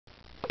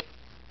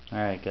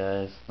Alright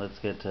guys, let's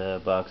get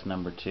to box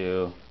number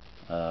 2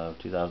 of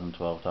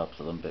 2012 Topps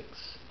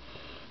Olympics.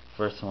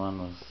 First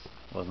one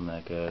wasn't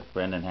that good.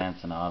 Brendan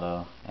Hansen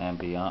auto,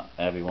 Abby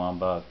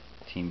Wambach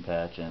team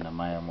patch, and a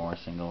Meyer Moore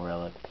single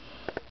relic.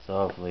 So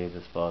hopefully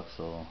this box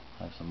will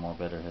have some more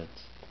better hits.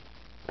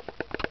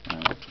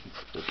 Alright, let's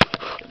get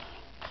started.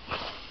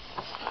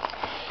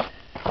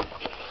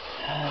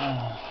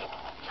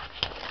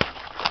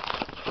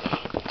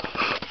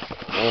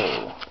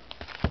 Whoa.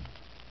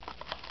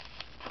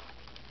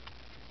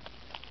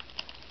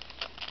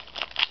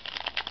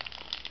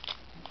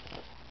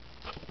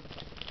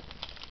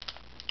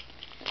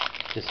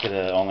 Just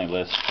gonna only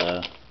list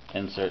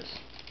inserts.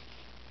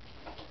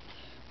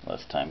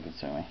 Less time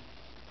consuming.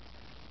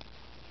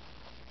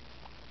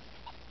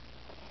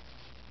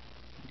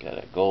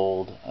 Got a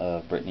gold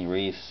of Brittany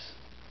Reese.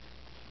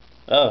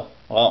 Oh,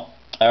 well,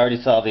 I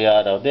already saw the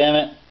auto. Damn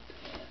it.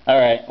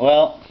 Alright,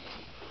 well,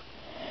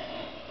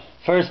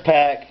 first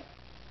pack,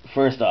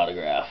 first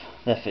autograph.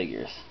 That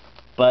figures.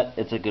 But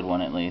it's a good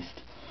one at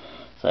least.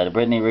 So I had a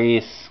Brittany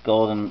Reese,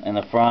 gold in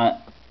the front.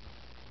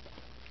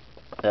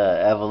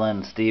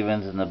 Evelyn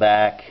Stevens in the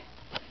back,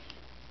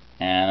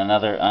 and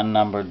another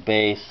unnumbered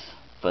base,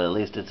 but at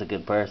least it's a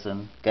good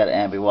person. Got an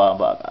Abby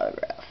Wambach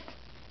autograph.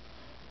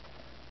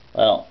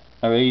 Well,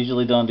 I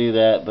usually don't do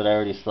that, but I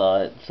already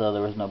saw it, so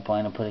there was no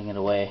point in putting it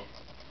away.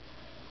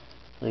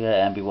 So I got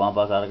an Abby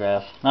Wambach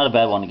autograph. Not a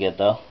bad one to get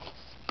though.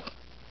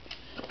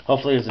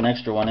 Hopefully there's an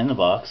extra one in the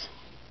box.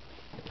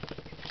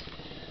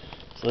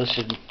 So this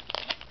should,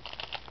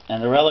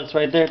 and the relic's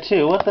right there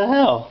too. What the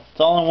hell? It's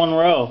all in one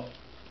row.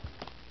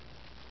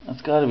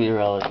 That's got to be a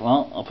relic.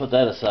 Well, I'll put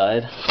that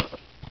aside.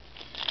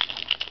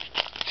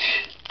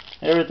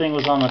 Everything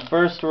was on the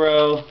first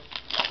row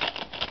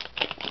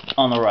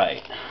on the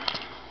right.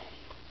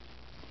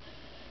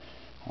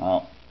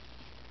 Well,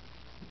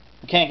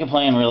 can't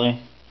complain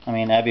really. I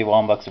mean, Abby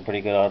Wambach's a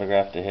pretty good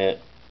autograph to hit.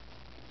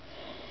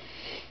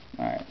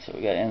 Alright, so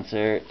we got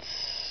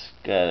inserts.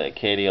 Got a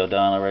Katie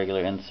O'Donnell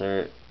regular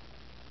insert.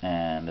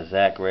 And a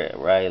Zach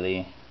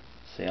Riley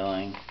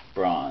sailing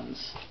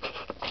bronze.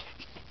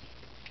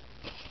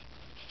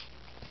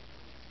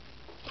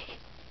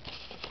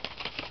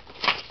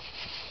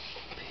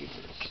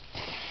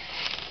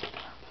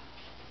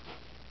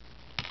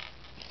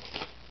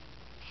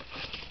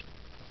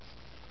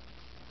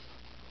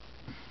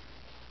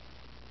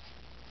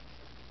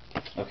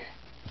 Okay.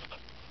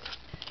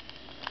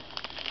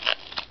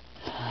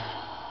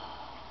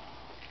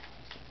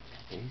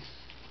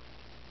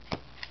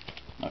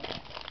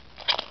 Okay.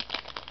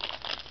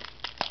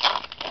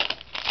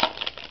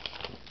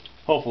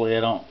 Hopefully I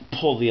don't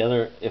pull the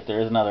other, if there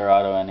is another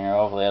auto in here,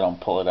 hopefully I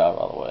don't pull it out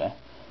all the way.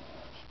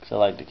 Because I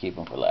like to keep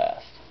them for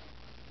last.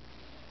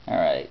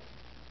 Alright.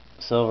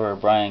 Silver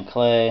Brian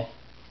Clay.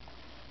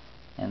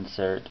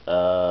 Insert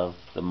of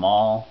the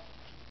Mall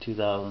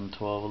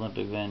 2012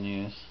 Olympic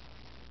venues.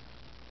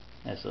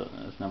 That's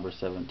number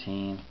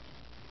 17.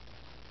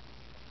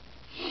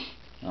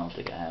 I don't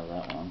think I have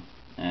that one.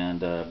 And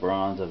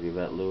bronze of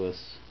Yvette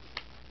Lewis.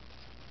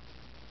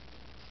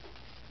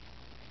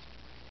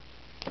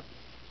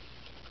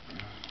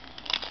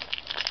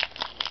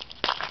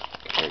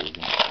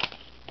 Crazy.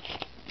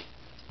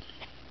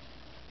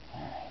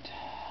 Alright.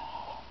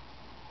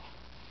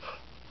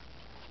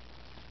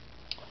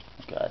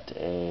 Got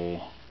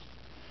a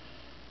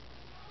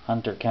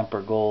Hunter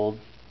Kemper gold.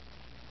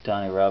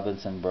 Donnie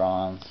Robinson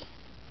bronze.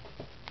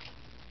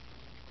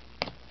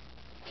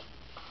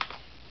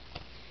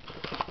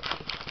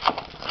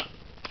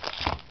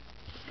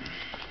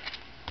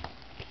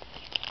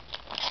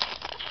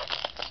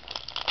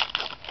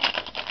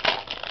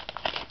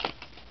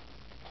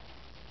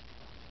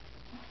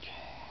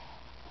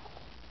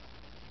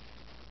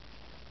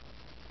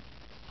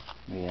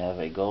 We have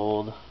a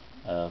gold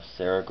of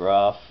Sarah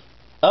Groff.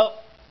 Oh,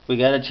 we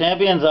got a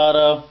Champions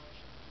auto.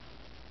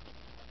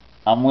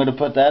 I'm going to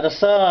put that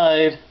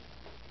aside.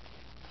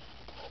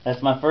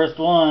 That's my first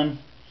one.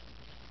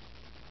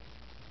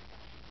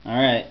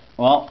 Alright,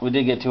 well, we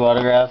did get 2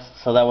 autographs,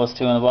 so that was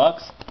 2 in the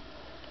box.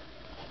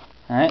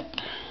 Alright,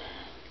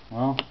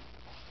 well,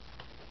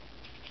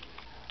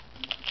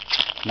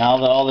 now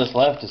that all that's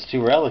left is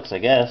 2 relics, I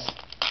guess.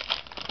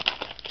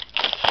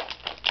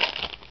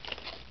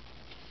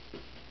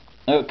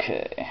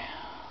 Okay.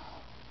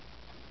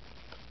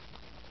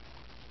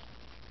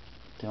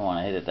 Didn't want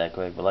to hit it that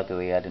quick, but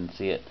luckily I didn't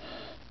see it.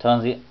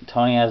 Tony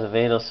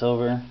Azevedo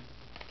silver.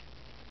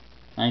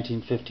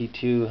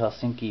 1952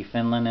 Helsinki,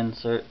 Finland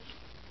insert.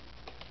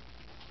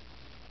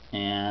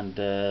 And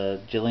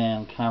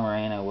Jillian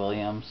Camarena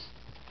Williams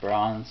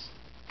bronze.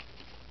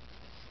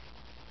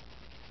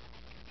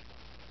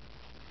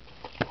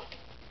 This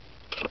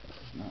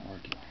is not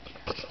working right here.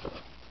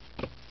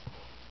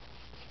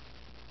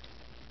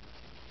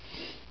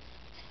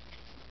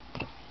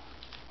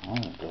 Oh,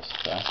 it goes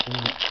faster.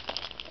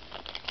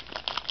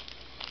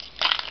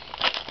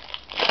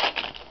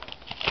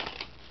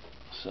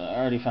 So I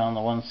already found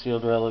the one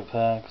sealed relic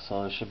pack,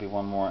 so there should be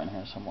one more in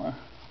here somewhere.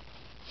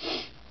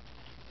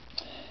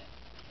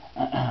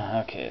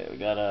 Okay. Okay, we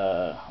got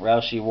a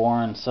Roushie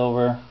Warren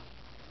silver,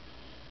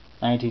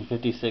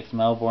 1956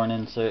 Melbourne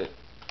insert,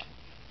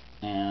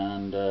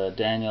 and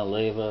Daniel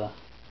Leyva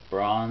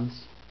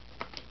bronze.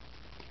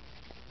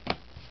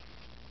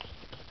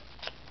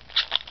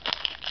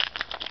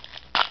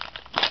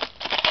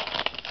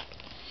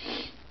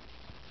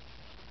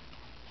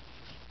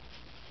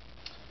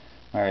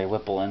 Mary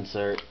Whipple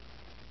insert,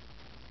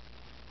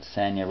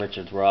 Sanya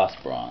Richards-Ross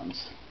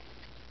bronze.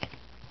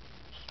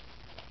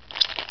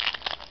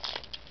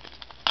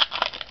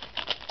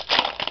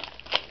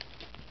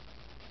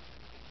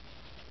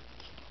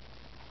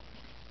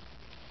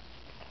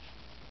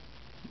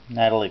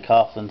 Natalie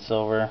Coughlin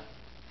silver,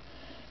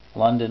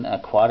 London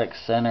Aquatic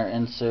Center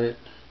insert,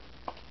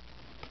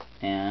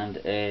 and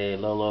a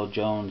Lolo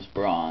Jones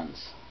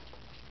bronze.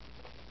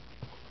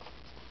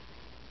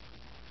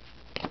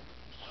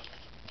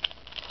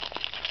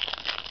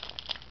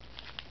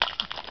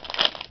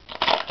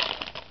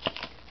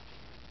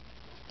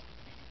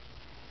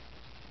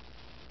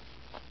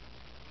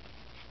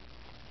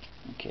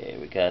 Okay,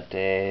 we got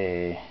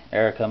a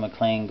Erica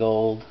McLean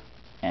gold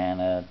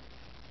and a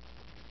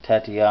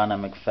Tatiana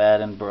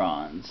McFadden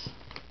bronze.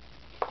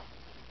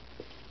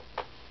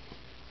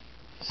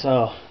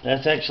 So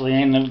that's actually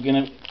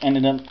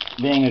ended up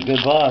being a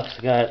good box.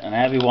 Got an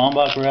Abby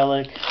Wambach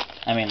relic,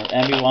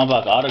 Abby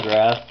Wambach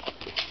autograph,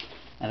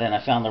 and then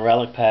I found the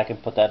relic pack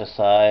and put that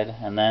aside,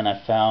 and then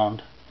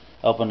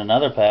opened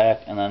another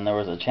pack, and then there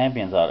was a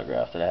Champions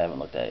autograph that I haven't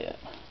looked at yet.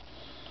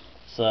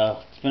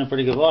 So it's been a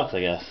pretty good box, I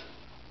guess.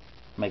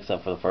 Makes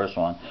up for the first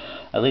one.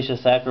 Alicia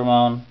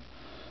Sacramone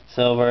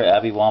silver,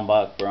 Abby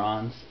Wambach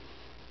bronze.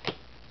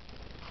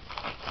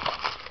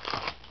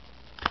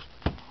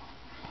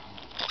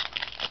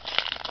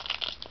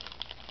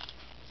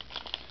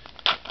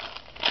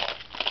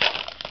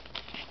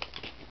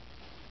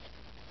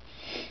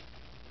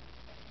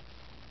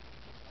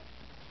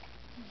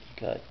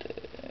 Got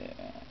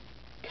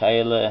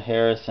Kyla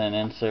Harrison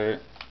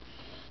insert,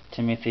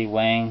 Timothy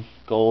Wang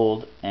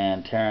gold,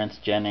 and Terrence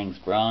Jennings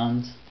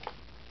bronze.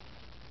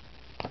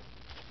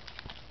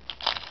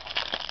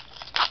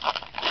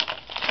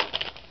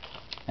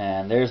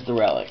 And there's the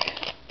relic.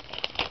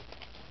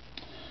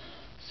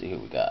 Let's see who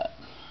we got.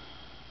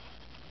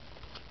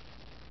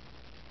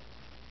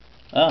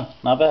 Oh,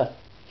 not bad.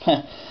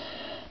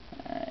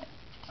 Alright.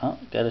 Oh,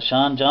 got a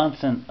Sean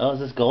Johnson. Oh, is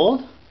this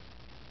gold?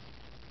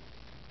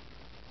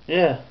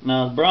 Yeah,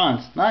 no, it's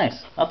bronze.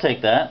 Nice. I'll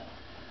take that.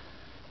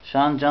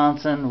 Sean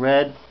Johnson,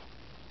 red.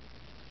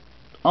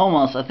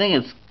 Almost. I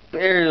think it's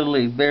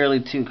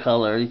barely two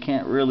color. You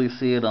can't really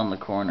see it on the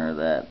corner of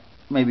that.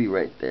 Maybe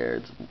right there.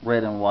 It's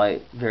red and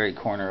white. Very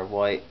corner of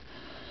white.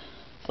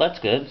 So that's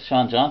good.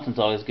 Sean Johnson's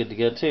always good to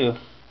get too.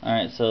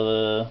 Alright, so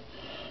the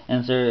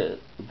insert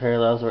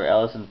parallels were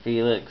Allison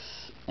Felix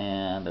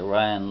and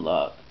Ryan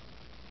Locke.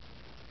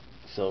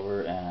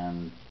 Silver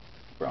and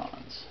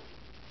bronze.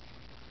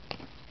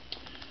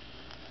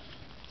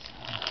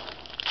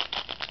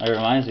 It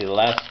reminds me, the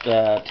last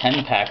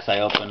 10 packs I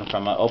opened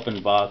from an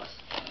open box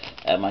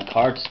at my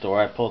card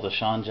store, I pulled a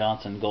Sean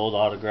Johnson gold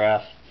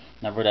autograph,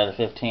 numbered out of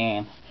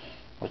 15,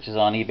 which is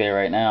on eBay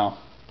right now.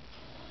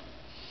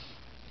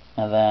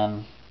 And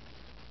then,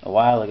 a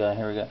while ago,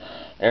 here we go,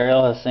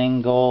 Ariel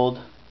Hasing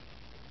gold,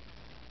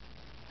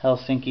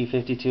 Helsinki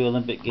 52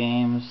 Olympic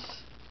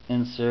Games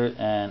insert,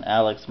 and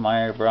Alex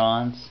Meyer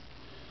bronze.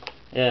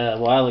 Yeah, a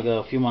while ago,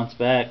 a few months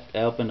back, I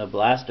opened a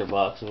blaster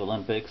box of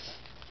Olympics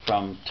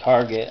from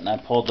Target, and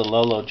I pulled the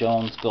Lolo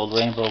Jones Gold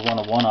Rainbow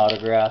 101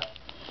 autograph,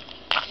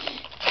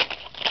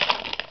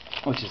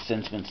 which has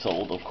since been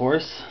sold, of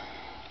course.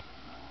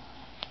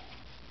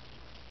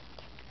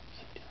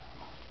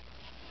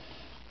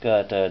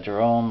 Got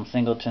Jerome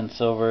Singleton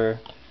silver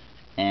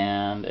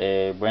and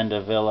a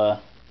Brenda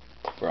Villa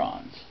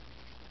bronze.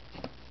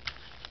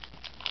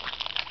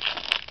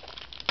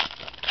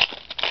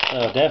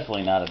 So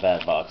definitely not a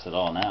bad box at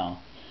all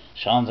now.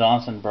 Sean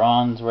Johnson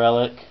bronze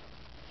relic,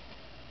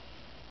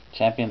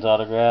 Champions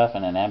autograph,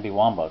 and an Abby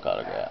Wambach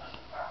autograph.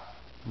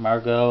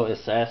 Margot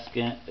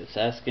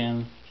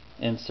Isaskin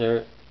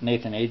insert,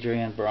 Nathan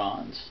Adrian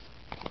bronze.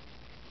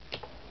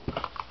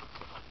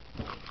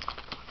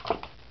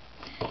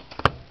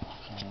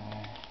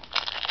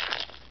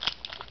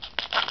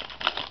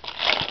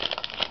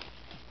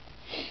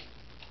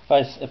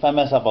 If I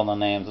mess up on the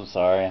names, I'm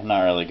sorry. I'm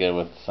not really good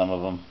with some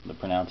of them, the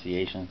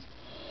pronunciations.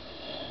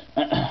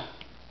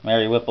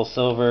 Mary Whipple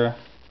silver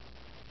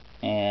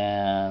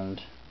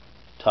and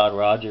Todd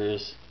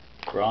Rogers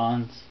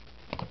bronze.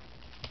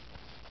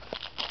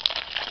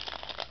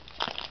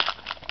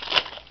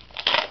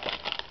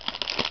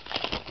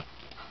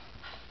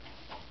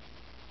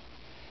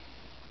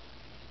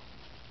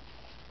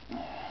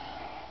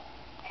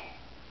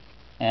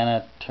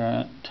 Anna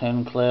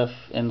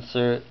Turncliffe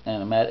insert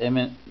and a Matt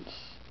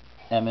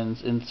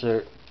Emmons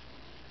insert,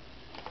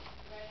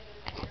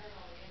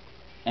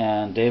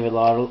 and David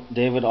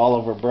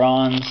Oliver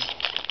bronze.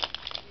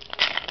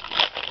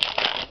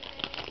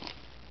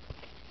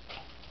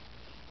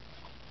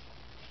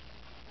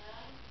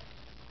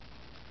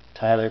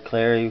 Tyler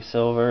Clary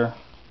silver,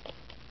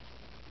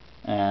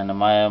 and a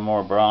Maya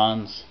Moore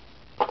bronze.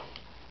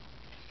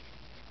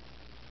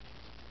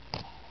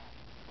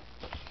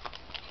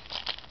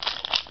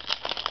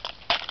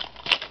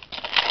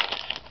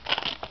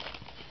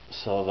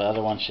 So the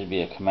other one should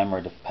be a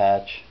commemorative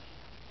patch,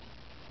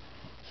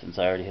 since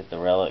I already hit the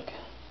relic.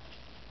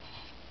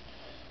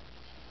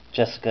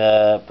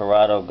 Jessica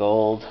Parado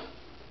gold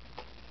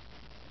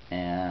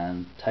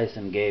and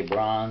Tyson Gay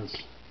bronze.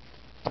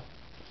 A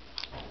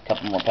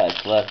couple more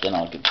packs left, then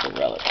I'll get the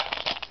relic.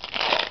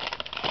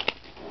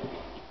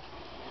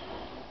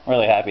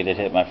 Really happy to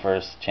hit my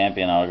first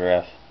champion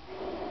autograph.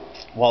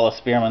 Wallace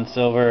Spearman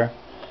silver,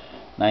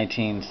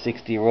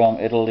 1960 Rome,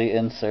 Italy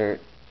insert,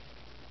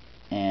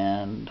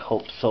 and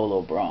Hope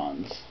Solo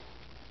bronze.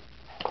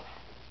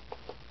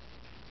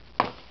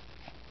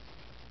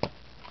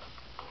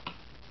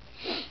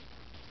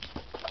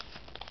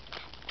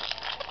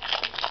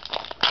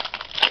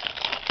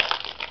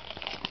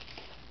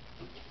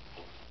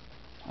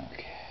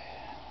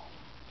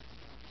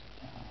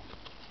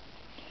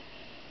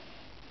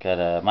 Got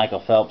a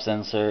Michael Phelps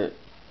insert,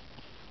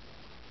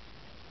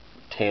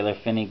 Taylor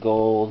Phinney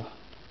gold,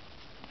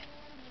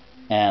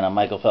 and a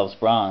Michael Phelps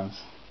bronze.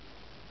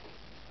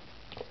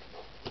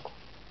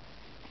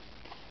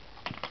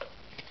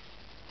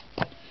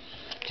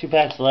 Two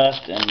packs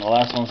left, and the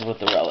last one's with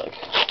the relic.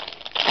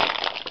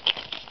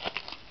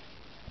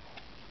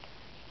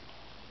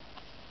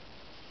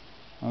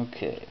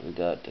 Okay, we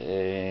got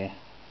a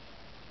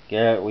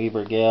Garrett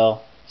Weber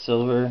Gale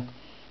silver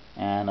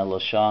and a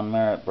LaShawn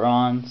Merritt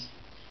bronze.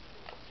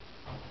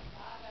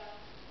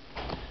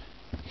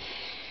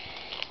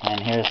 And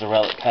here's the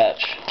relic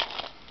patch.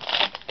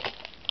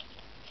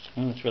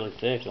 Oh, it's really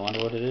thick. I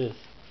wonder what it is.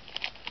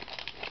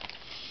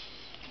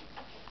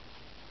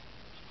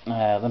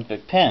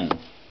 Olympic pin.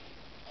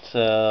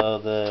 So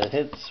the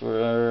hits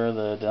were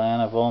the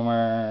Diana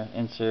Vollmer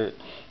insert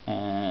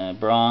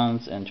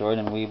bronze and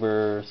Jordan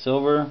Weber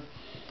silver,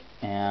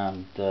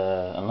 and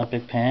the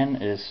Olympic pin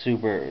is Sue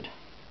Bird.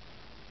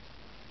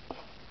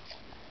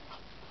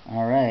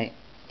 Alright,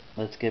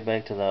 let's get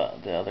back to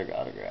the other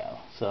autograph.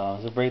 So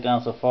as a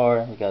breakdown so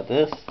far, we got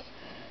this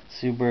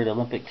Sue Bird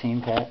Olympic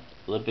team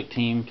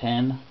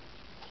pen,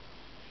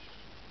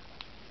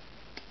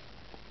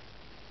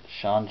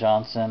 Shawn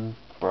Johnson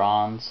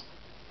bronze,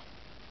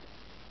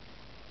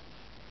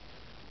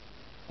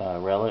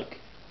 relic,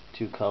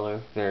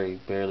 2-color, very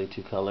barely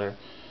 2-color,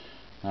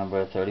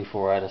 number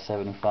 34 out of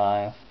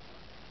 75.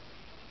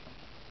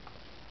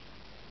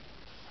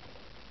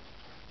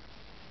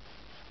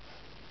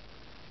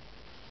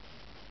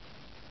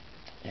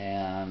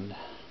 And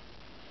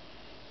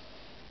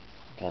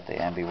got the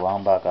Ambi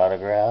Wambach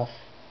autograph,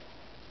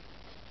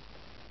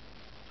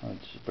 which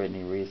is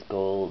Brittany Reese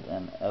gold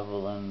and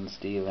Evelyn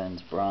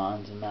Stevens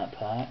bronze in that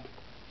pack.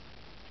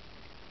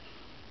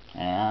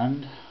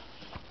 And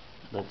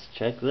let's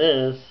check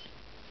this.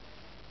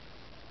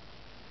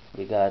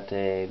 We got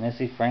a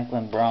Missy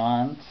Franklin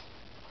bronze,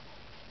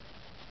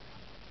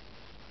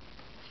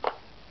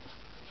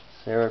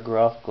 Sarah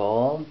Groff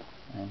gold,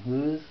 and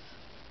who's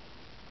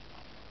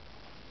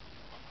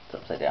it's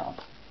upside down.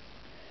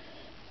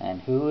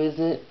 And who is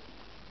it?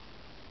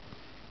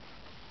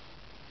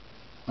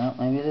 No,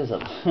 maybe it is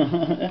up.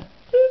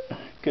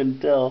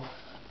 Couldn't tell.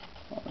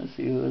 I want to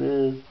see who it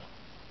is.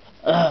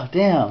 Oh,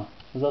 damn.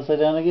 It was upside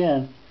down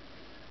again.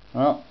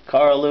 Well,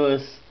 Carl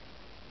Lewis.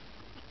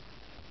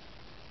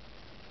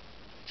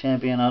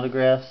 Champion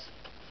autographs.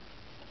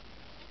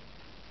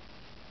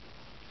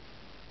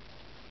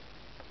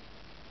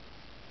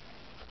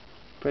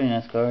 Pretty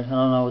nice card. I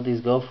don't know what these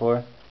go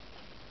for.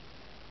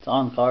 It's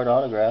on card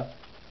autograph.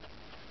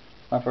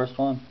 My first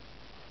one.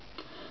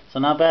 So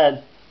not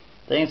bad.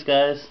 Thanks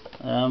guys.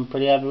 I'm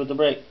pretty happy with the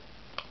break.